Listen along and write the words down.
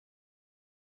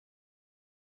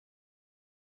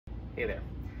Hey there.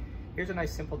 Here's a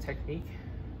nice simple technique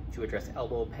to address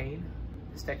elbow pain.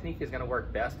 This technique is going to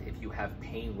work best if you have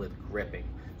pain with gripping.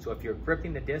 So if you're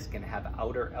gripping the disc and have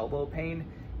outer elbow pain,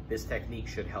 this technique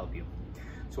should help you.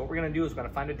 So what we're going to do is we're going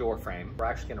to find a door frame. We're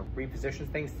actually going to reposition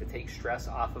things to take stress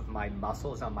off of my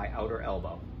muscles on my outer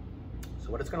elbow. So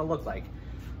what it's going to look like,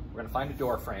 we're going to find a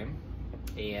door frame.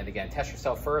 And again, test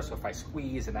yourself first. So if I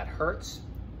squeeze and that hurts,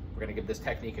 we're going to give this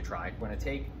technique a try. We're going to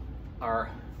take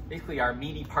basically our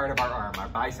meaty part of our arm, our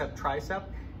bicep, tricep,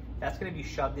 that's going to be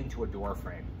shoved into a door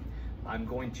frame. I'm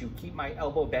going to keep my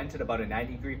elbow bent at about a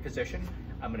 90-degree position.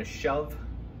 I'm going to shove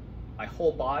my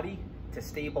whole body to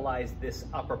stabilize this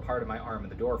upper part of my arm in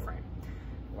the door frame.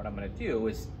 What I'm going to do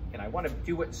is, and I want to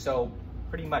do it so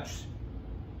pretty much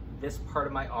this part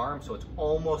of my arm, so it's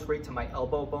almost right to my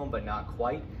elbow bone, but not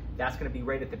quite. That's going to be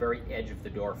right at the very edge of the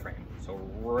door frame. So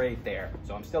right there.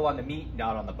 So I'm still on the meat,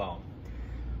 not on the bone.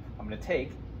 I'm going to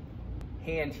take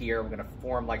hand here, we're going to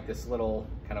form like this little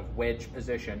kind of wedge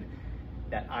position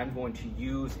that I'm going to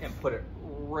use and put it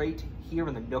right here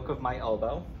in the nook of my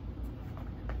elbow.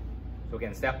 So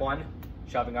again, step one,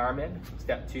 shoving arm in.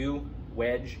 Step two,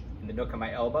 wedge in the nook of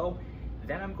my elbow.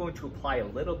 Then I'm going to apply a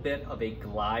little bit of a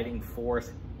gliding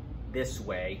force this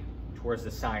way towards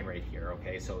the sign right here,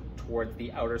 okay? So towards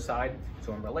the outer side.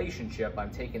 So in relationship, I'm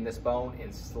taking this bone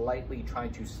and slightly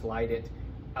trying to slide it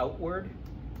outward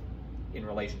in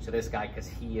relation to this guy because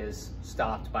he is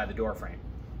stopped by the door frame.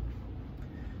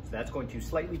 So that's going to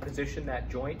slightly position that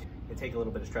joint and take a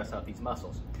little bit of stress off these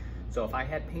muscles. So if I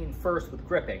had pain first with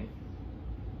gripping,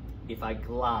 if I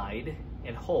glide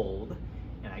and hold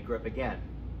and I grip again,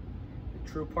 the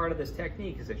true part of this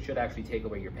technique is it should actually take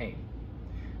away your pain.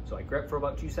 So I grip for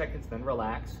about 2 seconds, then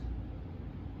relax.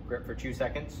 Grip for 2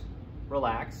 seconds,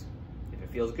 relax. If it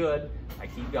feels good, I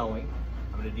keep going.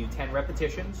 I'm gonna do 10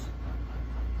 repetitions.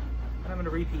 And I'm going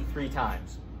to repeat 3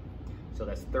 times. So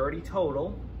that's 30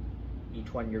 total.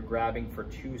 Each one you're grabbing for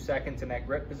 2 seconds in that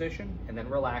grip position and then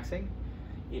relaxing.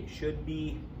 It should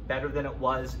be better than it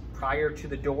was prior to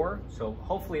the door. So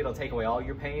hopefully it'll take away all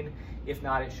your pain. If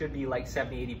not, it should be like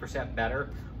 70–80%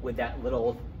 better with that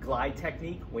little glide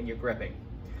technique when you're gripping.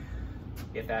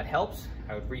 If that helps,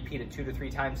 I would repeat it 2 to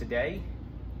 3 times a day.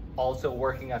 Also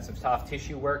working on some soft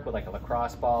tissue work with like a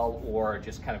lacrosse ball or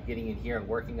just kind of getting in here and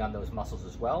working on those muscles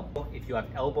as well. If you have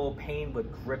elbow pain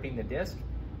with gripping the disc,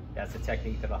 that's a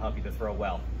technique that'll help you to throw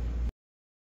well.